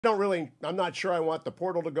I'm not sure I want the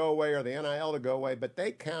portal to go away or the NIL to go away, but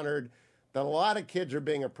they countered that a lot of kids are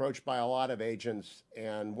being approached by a lot of agents,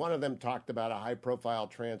 and one of them talked about a high profile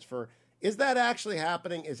transfer. Is that actually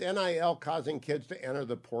happening? Is NIL causing kids to enter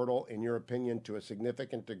the portal, in your opinion, to a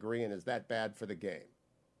significant degree, and is that bad for the game?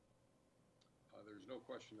 There's no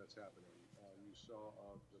question that's happening. You saw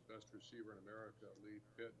the best receiver in America leave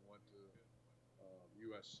Pitt and went to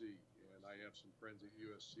USC, and I have some friends at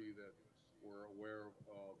USC that were aware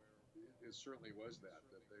of. It certainly was that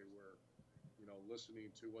they were,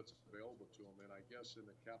 listening to what's available to them. And I guess in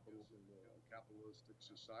the capitalistic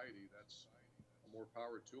society, that's more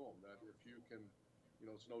power to them. That if you can,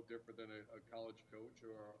 it's no different than a college coach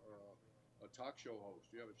or a talk show host.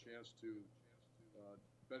 You have a chance to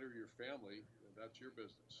better your family. That's your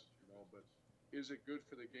business, But is it good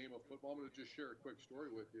for the game of football? I'm going to just share a quick story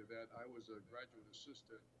with you that I was a graduate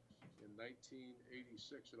assistant in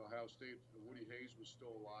 1986 at Ohio State. Woody Hayes was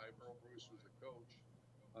still alive. Earl Bruce was the coach.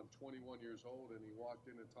 I'm 21 years old, and he walked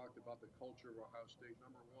in and talked about the culture of Ohio State.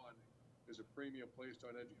 Number one is a premium placed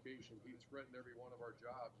on education. He threatened every one of our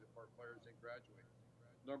jobs if our players didn't graduate.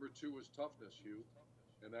 Number two was toughness, Hugh,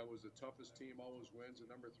 and that was the toughest team always wins. And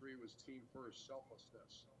number three was team first,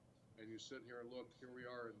 selflessness. And you sit here and look, here we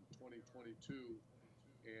are in 2022,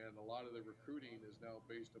 and a lot of the recruiting is now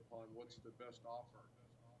based upon what's the best offer.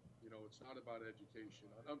 It's not about education.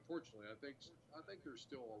 Unfortunately, I think there's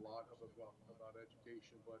still a lot about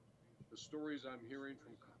education, but the stories I'm hearing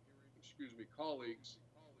from, colleagues,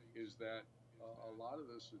 is that a lot of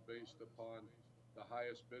this is based upon the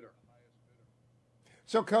highest bidder.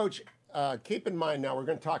 So, Coach, keep in mind now we're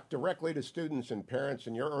going to talk directly to students and parents,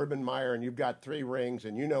 and you're Urban Meyer, and you've got 3 rings,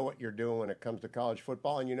 and you know what you're doing when it comes to college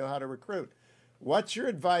football, and you know how to recruit. What's your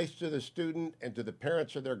advice to the student and to the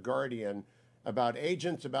parents or their guardian about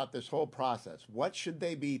agents, about this whole process? What should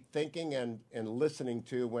they be thinking and listening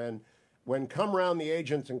to when come around the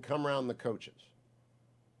agents and come around the coaches?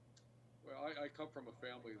 Well, I come from a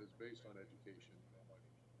family that's based on education.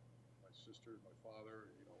 My sister, my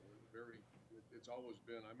father, it's always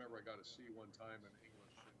been. I remember I got a C one time in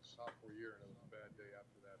English in sophomore year, and it was a bad day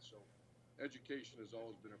after that. So education has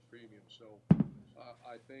always been a premium. So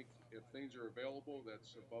I think if things are available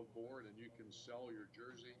that's above board and you can sell your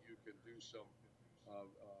jersey, you can do some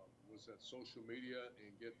social media and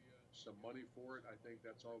get some money for it, I think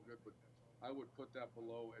that's all good. But I would put that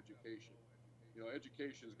below education.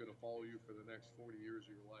 Education is going to follow you for the next 40 years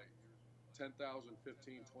of your life. 10,000,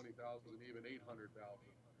 15, 20,000, even 800,000.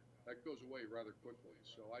 That goes away rather quickly.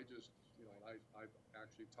 So I just, I've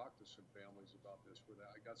actually talked to some families about this where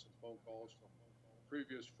I got some phone calls from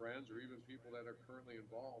previous friends or even people that are currently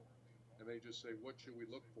involved, and they just say, what should we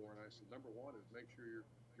look for? And I said, number one is make sure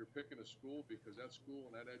you're picking a school, because that school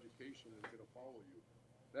and that education is going to follow you.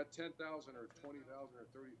 That 10,000 or 20,000 or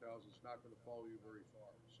 30,000 is not going to follow you very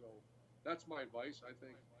far. So that's my advice. I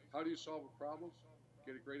think, how do you solve a problem?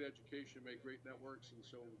 Get a great education, make great networks, and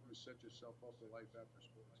so you set yourself up for life after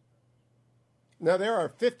sports. Now, there are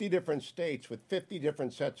 50 different states with 50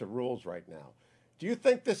 different sets of rules right now. Do you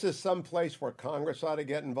think this is some place where Congress ought to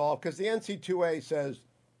get involved? Because the NC2A says,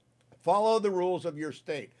 follow the rules of your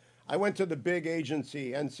state. I went to the big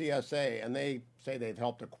agency, NCSA, and they say they've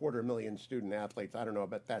helped 250,000 student athletes. I don't know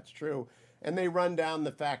if that's true. And they run down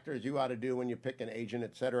the factors you ought to do when you pick an agent,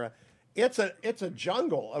 et cetera. It's a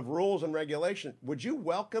jungle of rules and regulations. Would you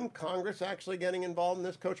welcome Congress actually getting involved in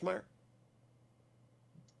this, Coach Meyer?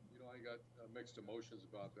 I got mixed emotions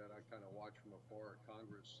about that. I kind of watch from afar at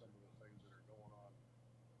Congress some of the things that are going on,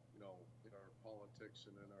 in our politics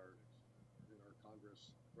and in our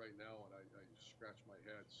Congress right now, and I scratch my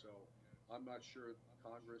head. So I'm not sure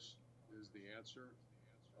Congress is the answer.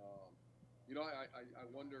 I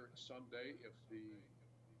wonder someday if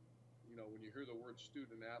when you hear the word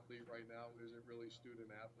student athlete right now, is it really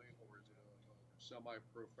student athlete, or is it a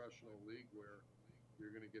semi-professional league where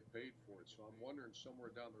you're going to get paid for it? So I'm wondering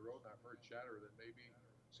somewhere down the road, I've heard chatter that maybe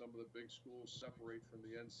some of the big schools separate from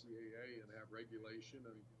the NCAA and have regulation,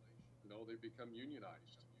 and they become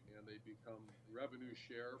unionized and they become revenue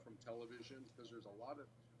share from television, because there's a lot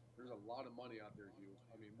of money out there, Hugh.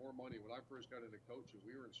 I mean, more money. When I first got into coaching,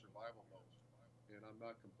 we were in survival mode. And I'm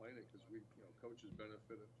not complaining, because coaches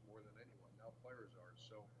benefited more than anyone. Now players are.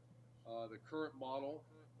 So the current model,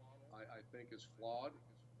 I think, is flawed.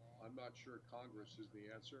 I'm not sure Congress is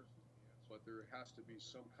the answer, but there has to be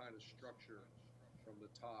some kind of structure from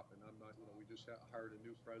the top. And I'm not, we just hired a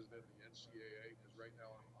new president of the NCAA, because right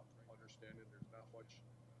now I'm understanding there's not much,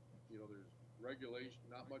 there's regulation,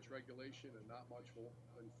 not much regulation, and not much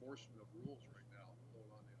enforcement of rules right now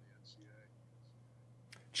going on in the NCAA.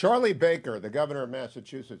 Charlie Baker, the governor of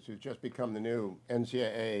Massachusetts, who's just become the new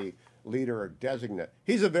NCAA leader or designate,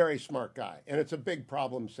 he's a very smart guy, and it's a big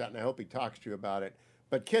problem set, and I hope he talks to you about it.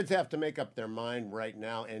 But kids have to make up their mind right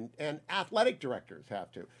now, and athletic directors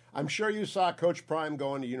have to. I'm sure you saw Coach Prime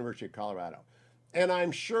going to University of Colorado. And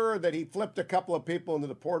I'm sure that he flipped a couple of people into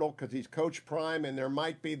the portal because he's Coach Prime, and there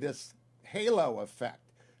might be this halo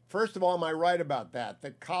effect. First of all, am I right about that?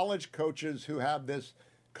 That college coaches who have this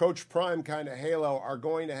Coach Prime kind of halo are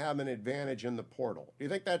going to have an advantage in the portal. Do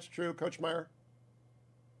you think that's true, Coach Meyer?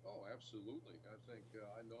 Oh, absolutely. I think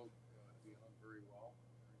I know Dion very well.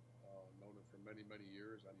 Known him for many, many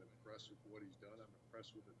years. I'm impressed with what he's done. I'm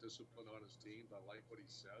impressed with the discipline on his teams. I like what he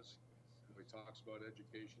says. He talks about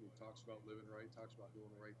education. He talks about living right. He talks about doing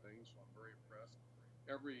the right things. So I'm very impressed.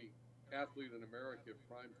 Every athlete in America, if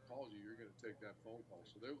Prime calls you, you're going to take that phone call.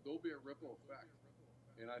 So there'll be a ripple effect.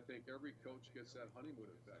 And I think every coach gets that honeymoon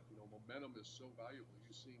effect. Momentum is so valuable.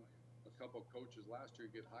 You've seen a couple of coaches last year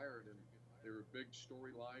get hired, and they were a big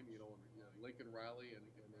storyline, Lincoln Riley, and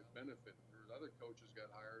they benefit. There's other coaches got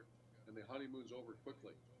hired, and the honeymoon's over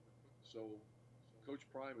quickly. So Coach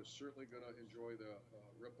Prime is certainly going to enjoy the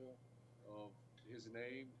ripple of his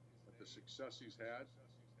name, the success he's had,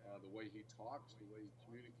 the way he talks, the way he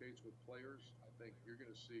communicates with players. I think you're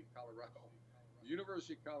going to see Colorado. The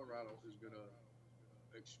University of Colorado is going to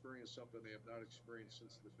experience something they have not experienced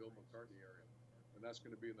since the Bill McCartney era. And that's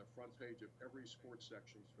going to be in the front page of every sports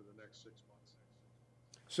section for the next 6 months.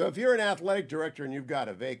 So if you're an athletic director and you've got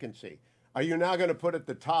a vacancy, are you now going to put at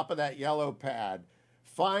the top of that yellow pad,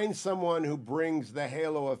 find someone who brings the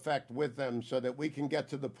halo effect with them so that we can get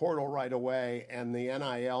to the portal right away and the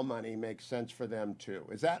NIL money makes sense for them too?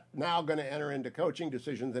 Is that now going to enter into coaching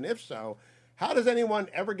decisions? And if so, how does anyone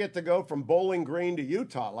ever get to go from Bowling Green to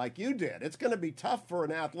Utah like you did? It's going to be tough for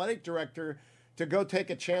an athletic director to go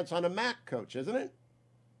take a chance on a MAC coach, isn't it?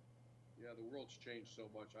 Yeah, the world's changed so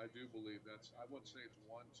much. I do believe I wouldn't say it's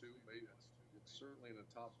 1, 2, maybe it's certainly in the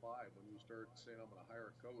top 5 when you start saying I'm going to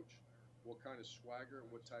hire a coach. What kind of swagger,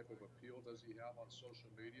 what type of appeal does he have on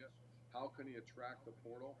social media? How can he attract the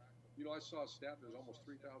portal? I saw a stat, there's almost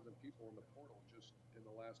 3,000 people in the portal just in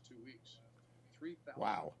the last 2 weeks. 3,000.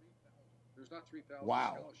 Wow. There's not 3,000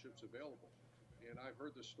 wow. scholarships available. And I've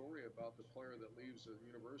heard the story about the player that leaves the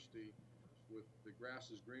university with the grass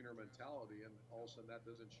is greener mentality, and all of a sudden that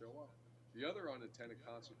doesn't show up. The other unintended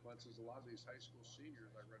consequences, a lot of these high school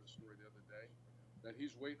seniors, I read a story the other day, that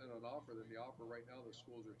he's waiting on an offer. Then the offer right now, the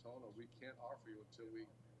schools are telling him, we can't offer you until we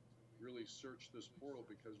really search this portal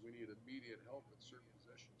because we need immediate help at certain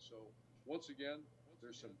positions. So once again,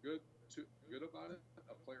 there's some good about it.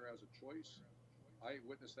 A player has a choice. I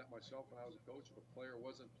witnessed that myself when I was a coach. If a player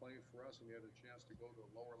wasn't playing for us and he had a chance to go to a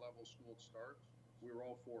lower level school to start, we were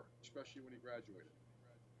all for it, especially when he graduated.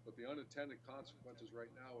 But the unintended consequences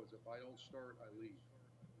right now is if I don't start, I leave.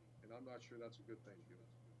 And I'm not sure that's a good thing, Hugh.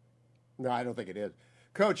 No, I don't think it is.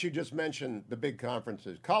 Coach, you just mentioned the big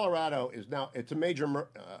conferences. Colorado is now, it's a major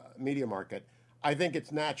media market. I think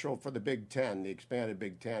it's natural for the Big Ten, the expanded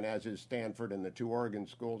Big Ten, as is Stanford and the 2 Oregon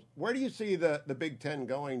schools. Where do you see the Big Ten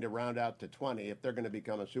going to round out to 20 if they're going to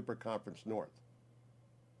become a super conference north?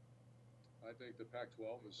 I think the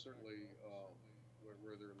Pac-12 is certainly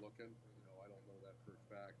where they're looking. I don't know that for a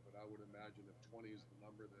fact, but I would imagine if 20 is the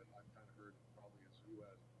number that I've kind of heard probably as you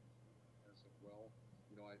as well.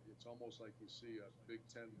 It's almost like you see a Big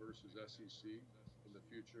Ten versus SEC in the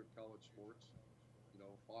future of college sports.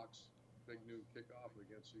 Fox, big noon kickoff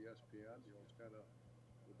against ESPN. It's kind of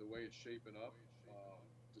the way it's shaping up.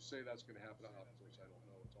 To say that's going to happen, of course, I don't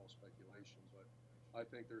know. It's all speculation, but I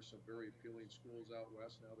think there's some very appealing schools out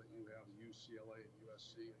west now that you have UCLA and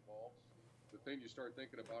USC involved. The thing you start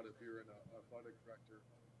thinking about if you're an athletic director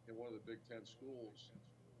in one of the Big Ten schools,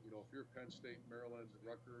 if you're Penn State, Maryland,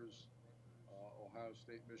 Rutgers, Ohio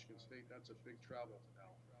State, Michigan State, that's a big travel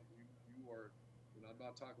now. You are, I'm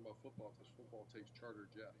not talking about football because football takes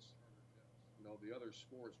charter jets. The other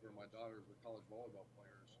sports where my daughters are college volleyball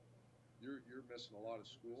players, you're missing a lot of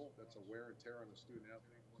school. That's a wear and tear on the student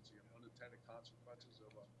athlete. Once again, unintended consequences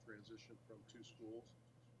of a transition from 2 schools.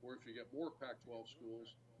 Or if you get more Pac-12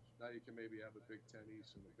 schools, now you can maybe have a Big Ten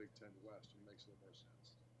East and a Big Ten West. It makes a little more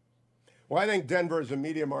sense. Well, I think Denver is a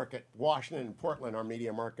media market. Washington and Portland are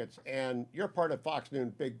media markets. And you're part of Fox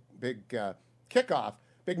Noon Big Kickoff.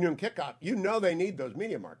 Big Noon Kickoff, they need those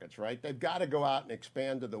media markets, right? They've got to go out and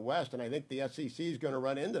expand to the West, and I think the SEC is going to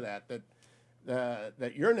run into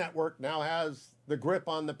that your network now has the grip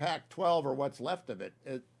on the Pac-12 or what's left of it.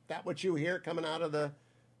 Is that what you hear coming out of the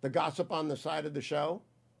gossip on the side of the show?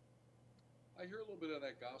 I hear a little bit of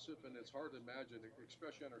that gossip, and it's hard to imagine,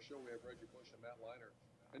 especially on our show, we have Reggie Bush and Matt Liner.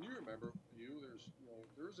 And you remember,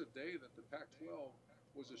 there's a day that the Pac-12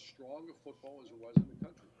 was as strong a football as it was in the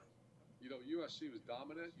country. USC was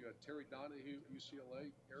dominant. You had Terry Donahue,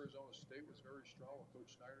 UCLA. Arizona State was very strong with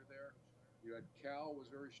Coach Snyder there. You had Cal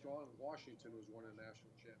was very strong. Washington was winning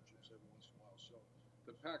national championships every once in a while. So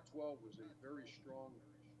the Pac-12 was a very strong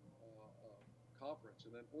conference.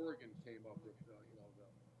 And then Oregon came up with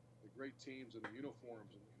the great teams and the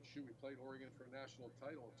uniforms. And shoot, we played Oregon for a national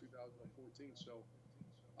title in 2014. So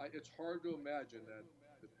it's hard to imagine that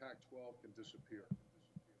the Pac-12 can disappear.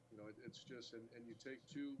 It's just, and you take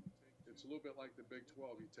two, it's a little bit like the Big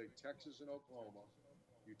 12. You take Texas and Oklahoma,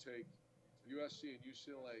 you take USC and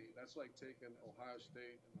UCLA. That's like taking Ohio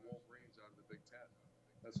State and the Wolverines out of the Big 10.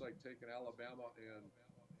 That's like taking Alabama and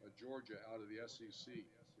Georgia out of the SEC.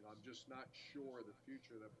 I'm just not sure the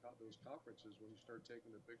future of those conferences when you start taking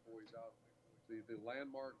the big boys out, the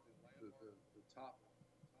landmark, the top,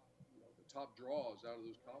 the top draws out of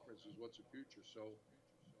those conferences. What's the future? So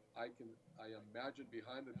I imagine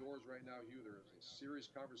behind the doors right now, Hugh, there is serious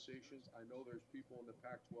conversations. I know there's people in the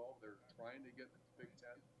Pac-12. They're trying to get the Big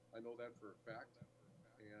Ten. I know that for a fact,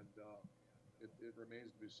 and it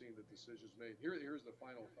remains to be seen the decisions made. Here's the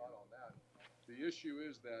final thought on that. The issue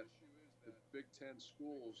is that the Big Ten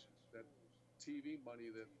schools, that TV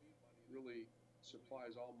money that really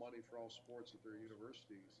supplies all money for all sports at their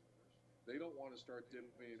universities, they don't want to start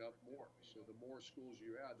divvying it up more. So the more schools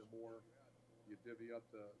you add, the more you divvy up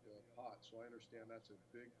the pot. So I understand that's a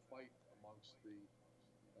big fight amongst the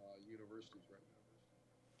universities right now.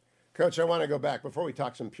 Coach, I want to go back, before we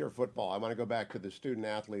talk some pure football, I want to go back to the student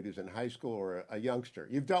athlete who's in high school or a youngster.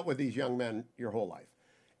 You've dealt with these young men your whole life.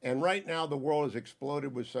 And right now the world has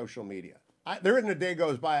exploded with social media. There isn't a day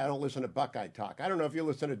goes by I don't listen to Buckeye Talk. I don't know if you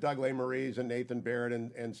listen to Doug LeMaries and Nathan Barrett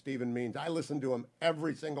and Stephen Means. I listen to them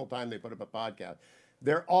every single time they put up a podcast.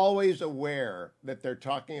 They're always aware that they're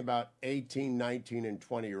talking about 18, 19, and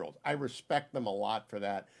 20-year-olds. I respect them a lot for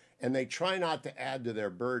that, and they try not to add to their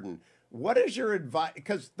burden. What is your advice?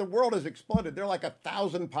 Because the world has exploded. There are like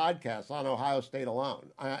 1,000 podcasts on Ohio State alone,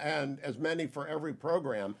 and as many for every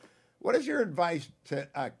program. What is your advice to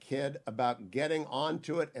a kid about getting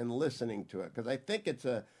onto it and listening to it? Because I think it's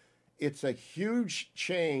a huge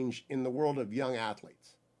change in the world of young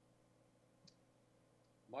athletes.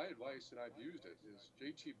 My advice, and I've used it, is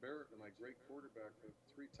J.T. Barrett, my great quarterback, a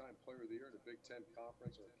 3-time Player of the Year in the Big Ten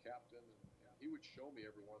Conference, or captain, and he would show me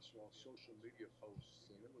every once in a while social media posts,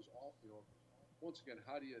 and it was all, once again,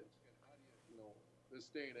 how do you, this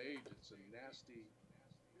day and age, it's a nasty.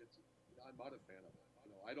 I'm not a fan of it.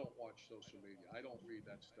 I don't watch social media. I don't read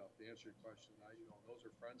that stuff. To answer your question, those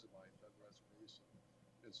are friends of mine, Doug Reese,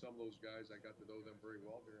 and some of those guys, I got to know them very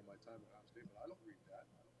well during my time at Ohio State, but I don't read that.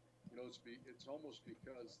 It's almost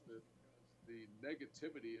because the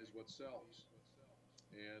negativity is what sells.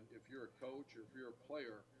 And if you're a coach or if you're a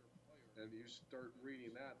player and you start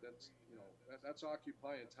reading that's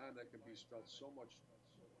occupying time that can be spent so much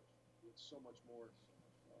with so much more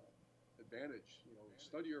advantage.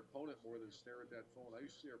 Study your opponent more than stare at that phone. I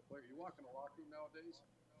used to see our player. You walk in the locker room nowadays,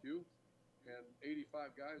 Hugh, and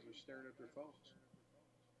 85 guys are staring at their phones.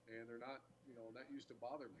 And they're not, that used to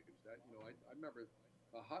bother me. I remember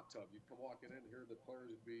a hot tub. You'd come walking in, here the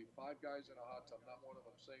players would be 5 guys in a hot tub, not one of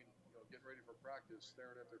them saying, getting ready for practice,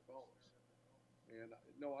 staring at their phones. And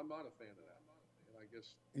no, I'm not a fan of that. And I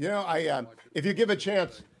guess if you give a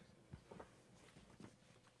chance,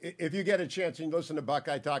 if you get a chance and you listen to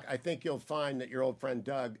Buckeye Talk, I think you'll find that your old friend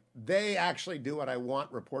Doug, they actually do what I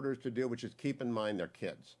want reporters to do, which is keep in mind their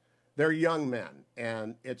kids. They're young men,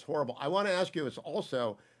 and it's horrible. I want to ask you, it's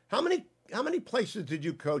also, how many places did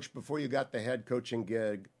you coach before you got the head coaching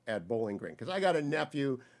gig at Bowling Green? Because I got a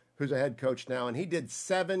nephew who's a head coach now, and he did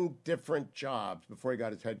 7 different jobs before he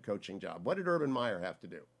got his head coaching job. What did Urban Meyer have to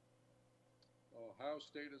do? Ohio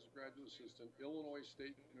State as a graduate assistant, Illinois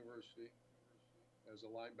State University as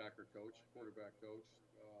a linebacker coach, quarterback coach.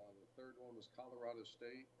 The third one was Colorado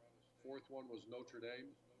State. Fourth one was Notre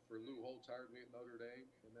Dame, for Lou Holtz hired me at Notre Dame.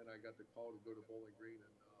 And then I got the call to go to Bowling Green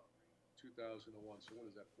in 2001. So what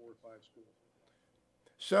is that, 4 or 5 schools?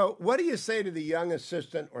 So what do you say to the young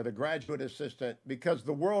assistant or the graduate assistant? Because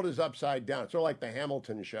the world is upside down. It's sort of like the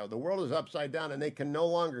Hamilton show. The world is upside down, and they can no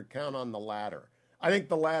longer count on the ladder. I think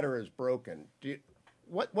the ladder is broken.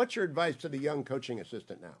 What's your advice to the young coaching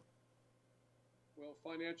assistant now? Well,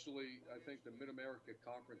 financially, I think the Mid-America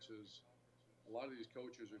conferences, a lot of these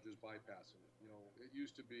coaches are just bypassing it. It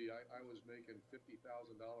used to be I was making $50,000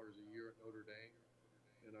 a year at Notre Dame,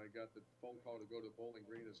 and I got the phone call to go to Bowling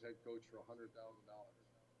Green as head coach for $100,000.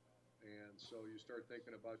 And so you start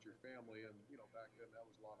thinking about your family, and back then that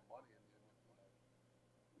was a lot of money.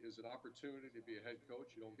 And is an opportunity to be a head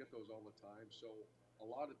coach. You don't get those all the time. So a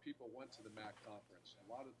lot of people went to the MAC conference. A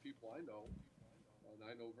lot of people I know, and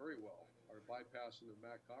I know very well, are bypassing the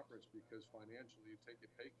MAC conference because financially you take a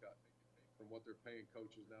pay cut from what they're paying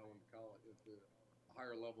coaches now in college at the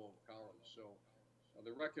higher level of college. So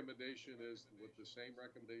the recommendation is with the same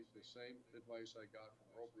recommendation, the same advice I got from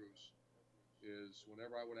Earl Bruce is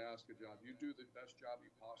whenever I would ask a job, you do the best job you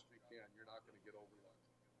possibly can. You're not going to get overlooked.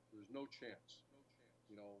 There's no chance.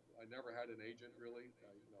 I never had an agent really.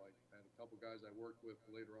 I had a couple guys I worked with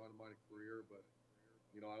later on in my career, but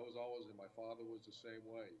I was always, and my father was the same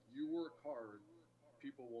way. You work hard,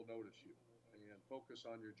 people will notice you, and focus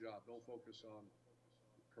on your job. Don't focus on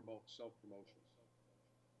self-promotion.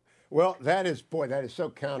 Well, that is so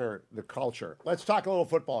counter the culture. Let's talk a little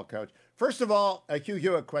football, Coach. First of all, a Hugh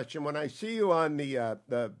Hewitt question. When I see you on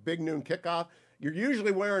the big noon kickoff, you're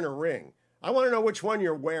usually wearing a ring. I want to know which one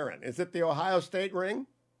you're wearing. Is it the Ohio State ring?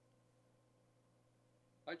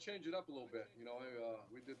 I changed it up a little bit.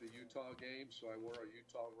 We did the Utah game, so I wore a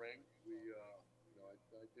Utah ring.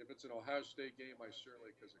 If it's an Ohio State game, I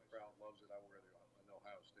certainly, because the crowd loves it, I wear an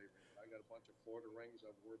Ohio State ring. But I got a bunch of Florida rings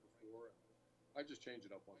I've worn before. I just change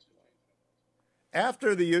it up once in a while.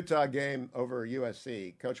 After the Utah game over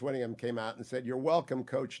USC, Coach Whittingham came out and said, "You're welcome,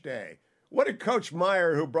 Coach Day." What did Coach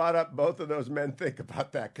Meyer, who brought up both of those men, think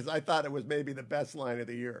about that? Because I thought it was maybe the best line of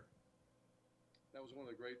the year. That was one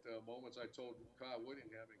of the great moments. I told Kyle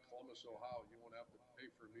Whittingham in Columbus, Ohio, you won't have to pay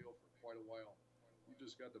for a meal for quite a while. You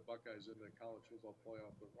just got the Buckeyes in the college football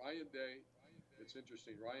playoff. But Ryan Day, it's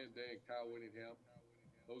interesting. Ryan Day and Kyle Whittingham,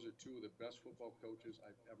 those are two of the best football coaches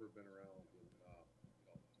I've ever been around. And,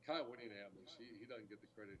 Kyle Whittingham, he doesn't get the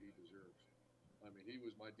credit he deserves. I mean, he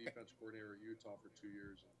was my defense coordinator at Utah for 2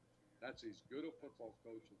 years. And that's as good a football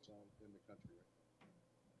coach that's on in the country right now.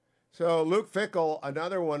 So Luke Fickell,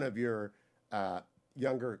 another one of your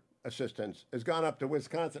younger assistants, has gone up to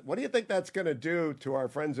Wisconsin. What do you think that's going to do to our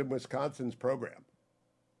friends in Wisconsin's program?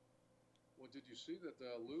 Well, did you see that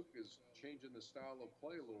Luke is changing the style of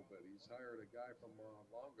play a little bit? He's hired a guy from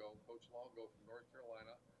Coach Longo from North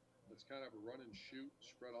Carolina. It's kind of a run and shoot,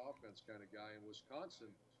 spread offense kind of guy. In Wisconsin,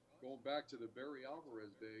 going back to the Barry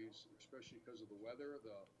Alvarez days, especially because of the weather,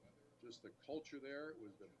 just the culture there, it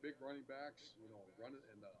was the big running backs, running,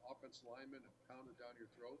 and the offensive linemen pounded down your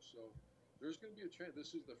throat. So there's going to be a trend.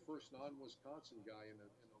 This is the first non-Wisconsin guy in a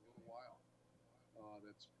little while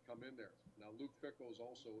that's come in there. Now, Luke Fickell is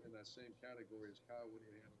also in that same category as Kyle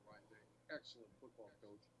Whittingham and Ryan Day. Excellent football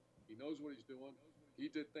coach. He knows what he's doing. He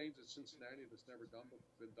did things at Cincinnati that's never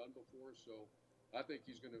been done before. So I think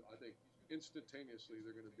instantaneously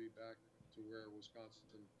they're going to be back to where Wisconsin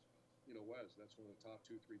was. That's one of the top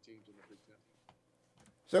 2-3 teams in the Big Ten.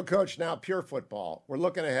 So, Coach, now pure football. We're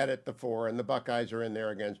looking ahead at the 4, and the Buckeyes are in there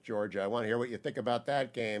against Georgia. I want to hear what you think about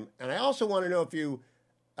that game. And I also want to know if you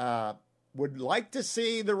would like to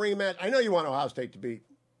see the rematch. I know you want Ohio State to beat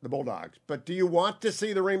the Bulldogs, but do you want to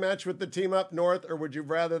see the rematch with the team up north, or would you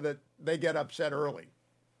rather that they get upset early?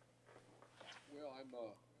 Well, I'm a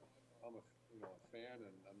fan,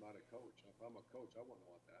 and I'm not a coach. If I'm a coach, I wouldn't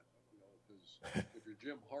want that, because if you're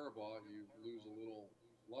Jim Harbaugh, you lose a little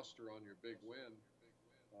luster on your big win.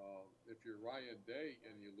 If you're Ryan Day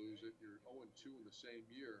and you lose it, you're 0-2 in the same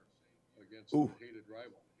year against a hated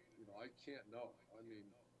rival. I can't know. I mean,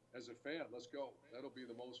 as a fan, let's go. That'll be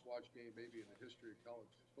the most watched game maybe in the history of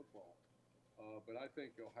college football. But I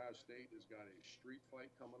think Ohio State has got a street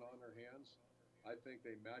fight coming on their hands. I think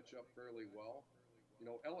they match up fairly well.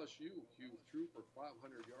 LSU, Hugh, threw for 500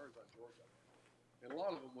 yards on Georgia. And a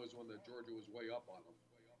lot of them was when Georgia was way up on them.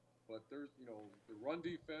 But there's, the run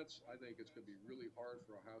defense, I think it's going to be really hard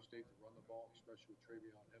for Ohio State to run the ball, especially with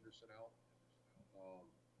TreVeyon Henderson out.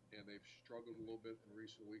 And they've struggled a little bit in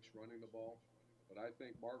recent weeks running the ball. But I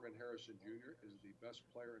think Marvin Harrison Jr. is the best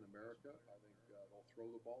player in America. I think they'll throw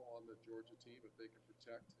the ball on the Georgia team if they can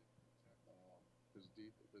protect. Because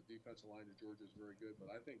the defensive line of Georgia is very good.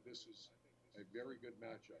 But I think this is a very good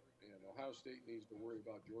matchup. And Ohio State needs to worry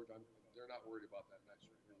about Georgia. They're not worried about that next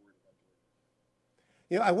week. They're worried about Georgia.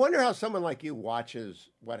 I wonder how someone like you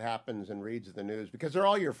watches what happens and reads the news, because they're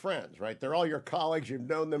all your friends, right? They're all your colleagues. You've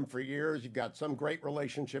known them for years. You've got some great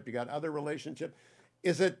relationship. You got other relationship.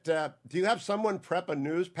 Is it, do you have someone prep a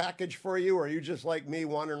news package for you, or are you just like me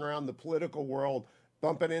wandering around the political world,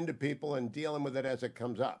 bumping into people and dealing with it as it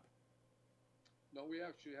comes up? No, we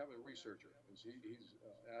actually have a researcher. He's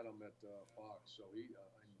Adam at Fox. So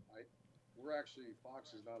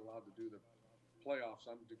Fox is not allowed to do the playoffs.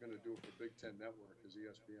 I'm going to do it for Big Ten Network because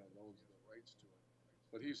ESPN owns the rights to it.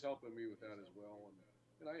 But he's helping me with that as well.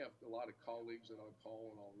 And I have a lot of colleagues that I'll call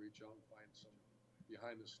and I'll reach out and find some,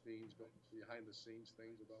 behind the scenes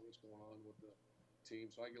things about what's going on with the team.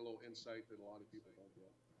 So I get a little insight that a lot of people don't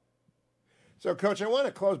get. So, Coach, I want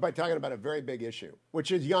to close by talking about a very big issue,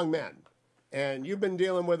 which is young men. And you've been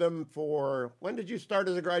dealing with them for, when did you start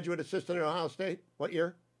as a graduate assistant at Ohio State? What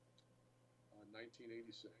year?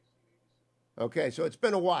 1986. Okay, so it's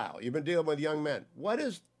been a while. You've been dealing with young men. What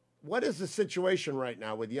is the situation right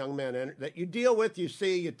now with young men that you deal with, you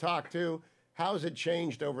see, you talk to? How has it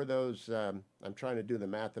changed over those, I'm trying to do the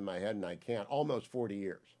math in my head and I can't, almost 40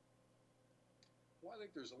 years? Well, I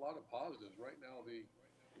think there's a lot of positives. Right now,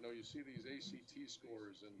 you see these ACT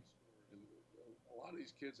scores, and a lot of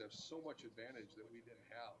these kids have so much advantage that we didn't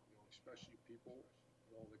have, especially people,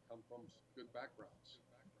 that come from good backgrounds.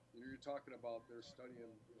 You're talking about they're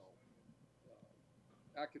studying,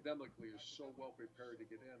 academically is so well prepared to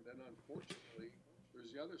get in. Then, unfortunately,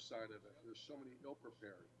 there's the other side of it. There's so many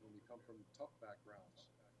ill-prepared when we come from tough backgrounds.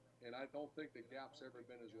 And I don't think the gap's ever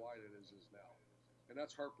been as wide as it is now. And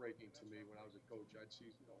that's heartbreaking to me when I was a coach. I'd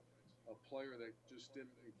see, a player that just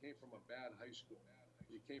he came from a bad high school.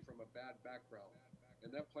 He came from a bad background.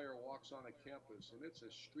 And that player walks on a campus, and it's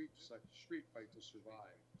a street fight to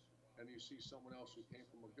survive. And you see someone else who came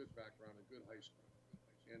from a good background, a good high school.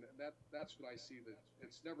 And that's what I see, that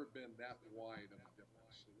it's never been that wide of a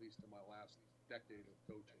difference, at least in my last decade of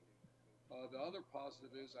coaching. The other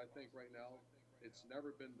positive is, I think right now,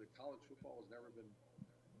 the college football has never been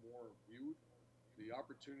more viewed. The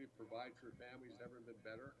opportunity to provide for families has never been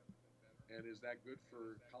better. And is that good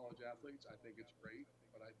for college athletes? I think it's great.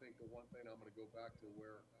 But I think the one thing, I'm going to go back to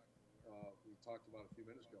where we talked about a few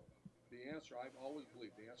minutes ago. The answer, I've always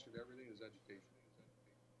believed, the answer to everything is education.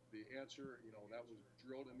 The answer, that was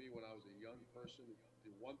drilled in me when I was a young person.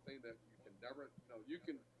 The one thing that you can never,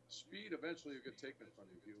 speed eventually will get taken from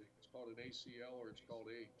you. It's called an ACL or it's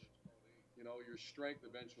called age. Your strength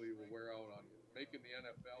eventually will wear out on you. Making the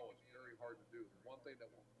NFL is very hard to do. The one thing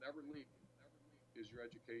that will never leave you is your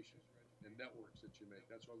education and networks that you make.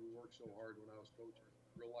 That's why we worked so hard when I was coaching.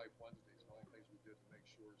 Real Life Wednesdays and all the things we did to make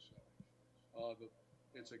sure. So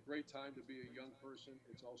it's a great time to be a young person.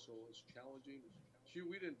 It's challenging. Hugh,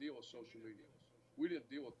 we didn't deal with social media. We didn't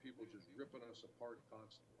deal with people just ripping us apart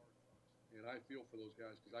constantly. And I feel for those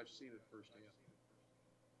guys because I've seen it firsthand.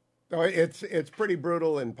 No, it's pretty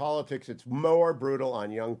brutal in politics. It's more brutal on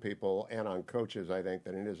young people and on coaches, I think,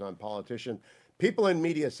 than it is on politicians. People in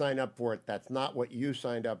media sign up for it. That's not what you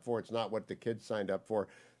signed up for. It's not what the kids signed up for.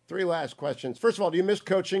 3 last questions. First of all, do you miss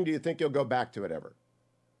coaching? Do you think you'll go back to it ever?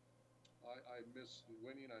 I miss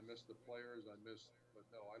winning. I miss the players. But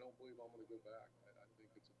no, I don't believe I'm going to go back. I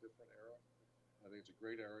think it's a different era. I think it's a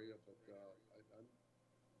great area, but I'm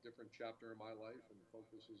a different chapter in my life, and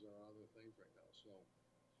focuses on other things right now. So.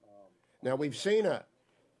 Now we've seen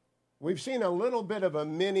a little bit of a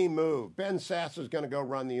mini move. Ben Sass is going to go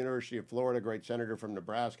run the University of Florida, great senator from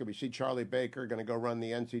Nebraska. We see Charlie Baker going to go run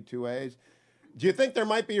the NC2As. Do you think there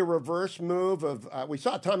might be a reverse move of? We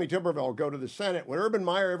saw Tommy Tuberville go to the Senate. Would Urban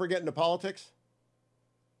Meyer ever get into politics?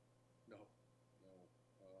 No.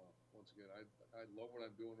 Once again, I love what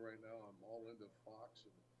I'm doing right now. I'm all into Fox,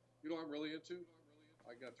 and I'm really into.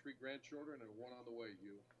 I got 3 grandchildren and 1 on the way,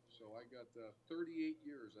 Hugh. So I got 38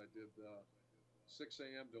 years. I did 6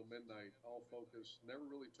 a.m. till midnight, all focused. Never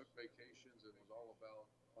really took vacations. It was all about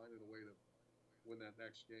finding a way to win that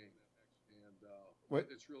next game. And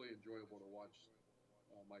it's really enjoyable to watch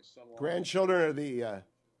my son-in-law. Grandchildren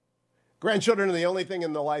are the only thing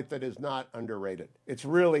in the life that is not underrated. It's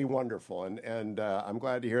really wonderful, and I'm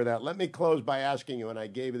glad to hear that. Let me close by asking you, and I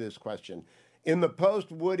gave you this question. In the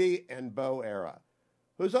post-Woody and Bo era,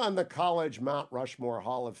 who's on the college Mount Rushmore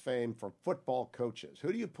Hall of Fame for football coaches?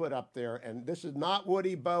 Who do you put up there? And this is not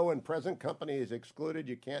Woody, Bo, and present company is excluded.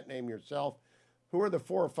 You can't name yourself. Who are the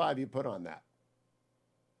 4 or 5 you put on that?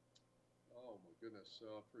 Oh, my goodness.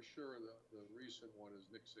 For sure, the recent one is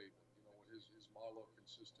Nick Saban. His model of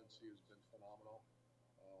consistency has been phenomenal.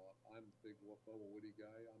 I'm a big Bo Woody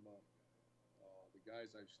guy. The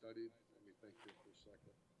guys I've studied, let me think here for a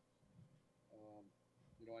second.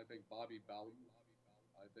 I think Bobby Bowden.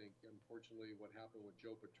 I think, unfortunately, what happened with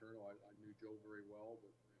Joe Paterno, I knew Joe very well,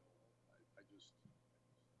 but I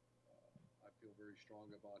feel very strong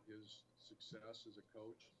about his success as a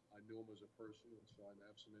coach. I knew him as a person, and so I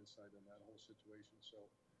have some insight in that whole situation. So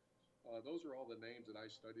those are all the names that I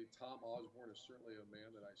studied. Tom Osborne is certainly a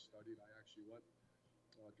man that I studied. I actually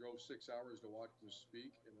drove 6 hours to watch him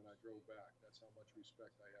speak, and then I drove back. That's how much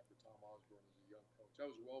respect I have for Tom Osborne as a young coach. That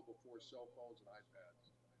was well before cell phones and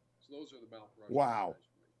iPads. So those are the Mount Rushmore. Wow.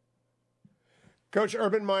 Coach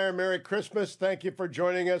Urban Meyer, Merry Christmas. Thank you for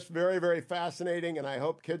joining us. Very, very fascinating. And I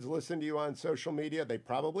hope kids listen to you on social media. They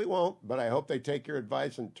probably won't, but I hope they take your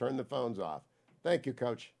advice and turn the phones off. Thank you,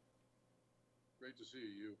 Coach. Great to see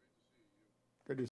you.